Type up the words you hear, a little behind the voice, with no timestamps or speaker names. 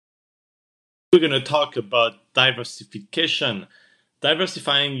We're going to talk about diversification,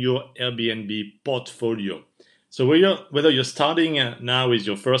 diversifying your Airbnb portfolio. So whether you're starting now with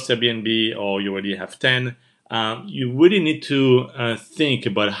your first Airbnb or you already have 10, you really need to think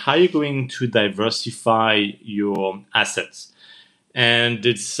about how you're going to diversify your assets. And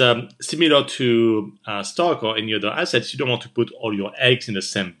it's similar to stock or any other assets. You don't want to put all your eggs in the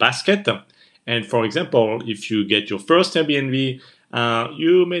same basket. And for example, if you get your first Airbnb,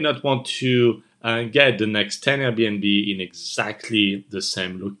 you may not want to get the next 10 Airbnb in exactly the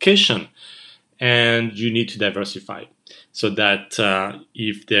same location. And you need to diversify so that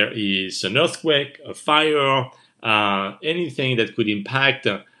if there is an earthquake, a fire, anything that could impact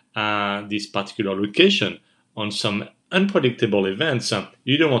this particular location on some unpredictable events,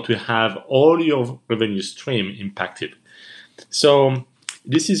 you don't want to have all your revenue stream impacted. So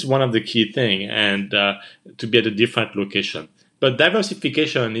this is one of the key things, and to be at a different location. But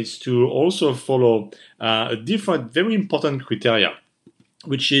diversification is to also follow a different, very important criteria,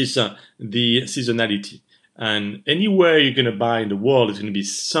 which is the seasonality. And anywhere you're going to buy in the world, there's going to be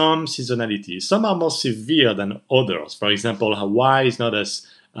some seasonality. Some are more severe than others. For example, Hawaii is not as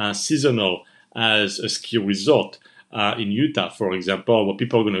seasonal as a ski resort in Utah, for example, where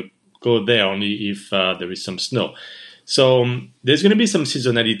people are going to go there only if there is some snow. So there's going to be some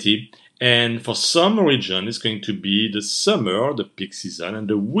seasonality. And for some region, it's going to be the summer, the peak season, and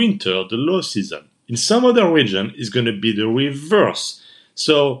the winter, the low season. In some other region, it's going to be the reverse.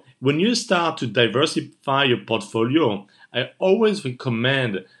 So when you start to diversify your portfolio, I always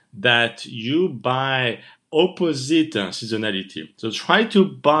recommend that you buy opposite seasonality. So try to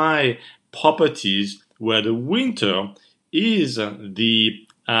buy properties where the winter is the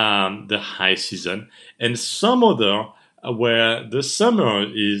high season, and some other where the summer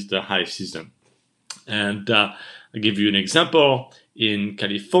is the high season. And I'll give you an example. In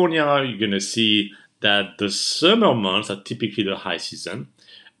California, you're going to see that the summer months are typically the high season.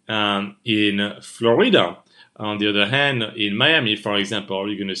 In Florida, on the other hand, in Miami, for example,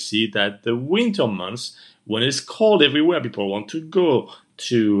 you're going to see that the winter months, when it's cold everywhere, people want to go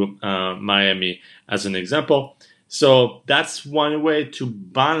to Miami as an example. So that's one way to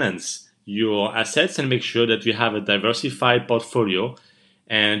balance your assets and make sure that you have a diversified portfolio.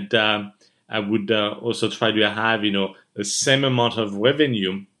 And I would also try to have, the same amount of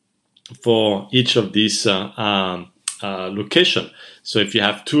revenue for each of these location. So if you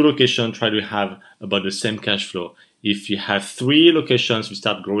have 2 locations, try to have about the same cash flow. If you have 3 locations, you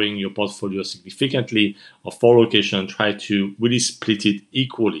start growing your portfolio significantly, or 4 locations, try to really split it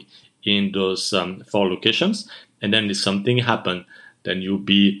equally in those 4 locations. And then if something happen, then you'll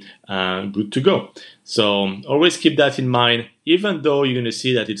be good to go. So always keep that in mind, even though you're going to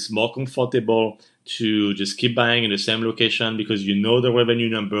see that it's more comfortable to just keep buying in the same location because you know the revenue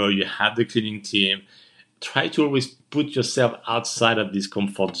number, you have the cleaning team. Try to always put yourself outside of this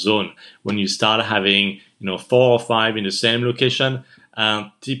comfort zone. When you start having 4 or 5 in the same location,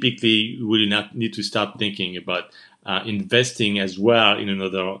 typically you will not need to start thinking about investing as well in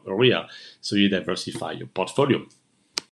another area. So you diversify your portfolio.